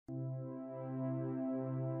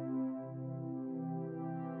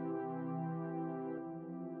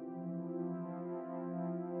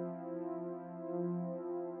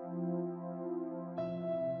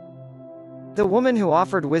The woman who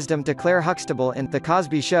offered wisdom to Claire Huxtable in The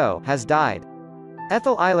Cosby Show has died.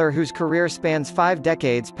 Ethel Ayler, whose career spans 5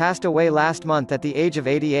 decades, passed away last month at the age of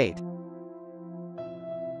 88.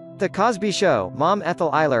 The Cosby Show, Mom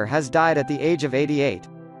Ethel Ayler has died at the age of 88.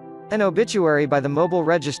 An obituary by the Mobile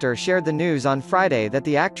Register shared the news on Friday that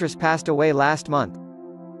the actress passed away last month.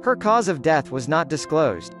 Her cause of death was not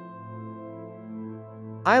disclosed.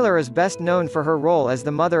 Ayler is best known for her role as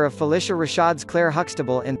the mother of Phylicia Rashad's Claire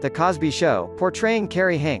Huxtable in The Cosby Show, portraying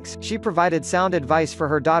Carrie Hanks. She provided sound advice for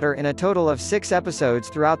her daughter in a total of 6 episodes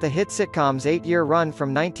throughout the hit sitcom's 8-year run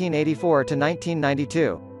from 1984 to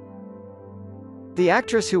 1992. The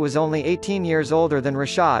actress, who was only 18 years older than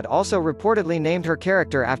Rashad, also reportedly named her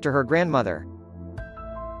character after her grandmother.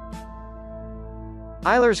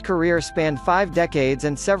 Ayler's career spanned 5 decades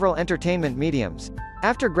and several entertainment mediums.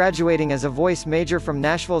 After graduating as a voice major from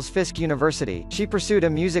Nashville's Fisk University, she pursued a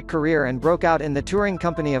music career and broke out in the touring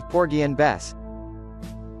company of Porgy and Bess.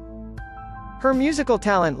 Her musical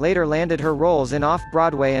talent later landed her roles in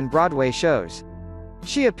off-Broadway and Broadway shows.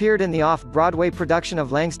 She appeared in the off-Broadway production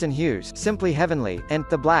of Langston Hughes' Simply Heavenly, and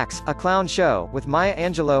The Blacks, a clown show, with Maya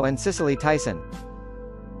Angelou and Cicely Tyson.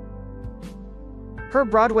 Her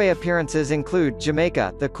Broadway appearances include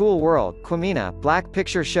Jamaica, The Cool World, Quimina, Black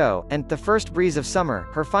Picture Show, and The First Breeze of Summer.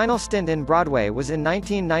 Her final stint in Broadway was in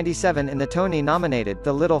 1997 in the Tony-nominated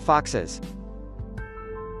The Little Foxes.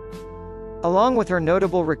 Along with her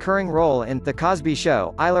notable recurring role in The Cosby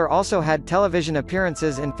Show, Ayler also had television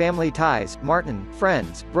appearances in Family Ties, Martin,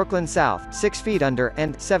 Friends, Brooklyn South, 6 Feet Under,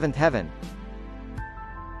 and Seventh Heaven.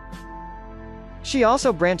 She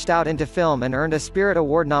also branched out into film and earned a Spirit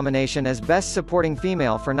Award nomination as Best Supporting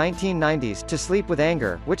Female for 1990's To Sleep with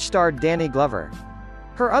Anger, which starred Danny Glover.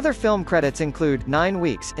 Her other film credits include 9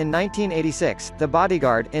 Weeks in 1986, The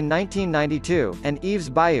Bodyguard in 1992, and Eve's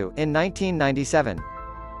Bayou in 1997.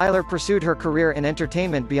 Ayler pursued her career in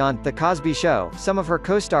entertainment beyond The Cosby Show. Some of her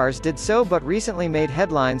co-stars did so but recently made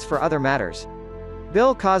headlines for other matters.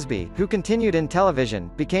 Bill Cosby, who continued in television,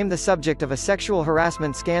 became the subject of a sexual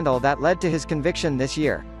harassment scandal that led to his conviction this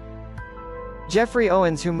year. Jeffrey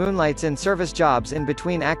Owens, who moonlights in service jobs in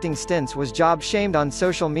between acting stints, was job-shamed on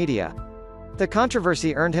social media. The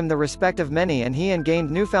controversy earned him the respect of many, and he gained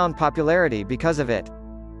newfound popularity because of it.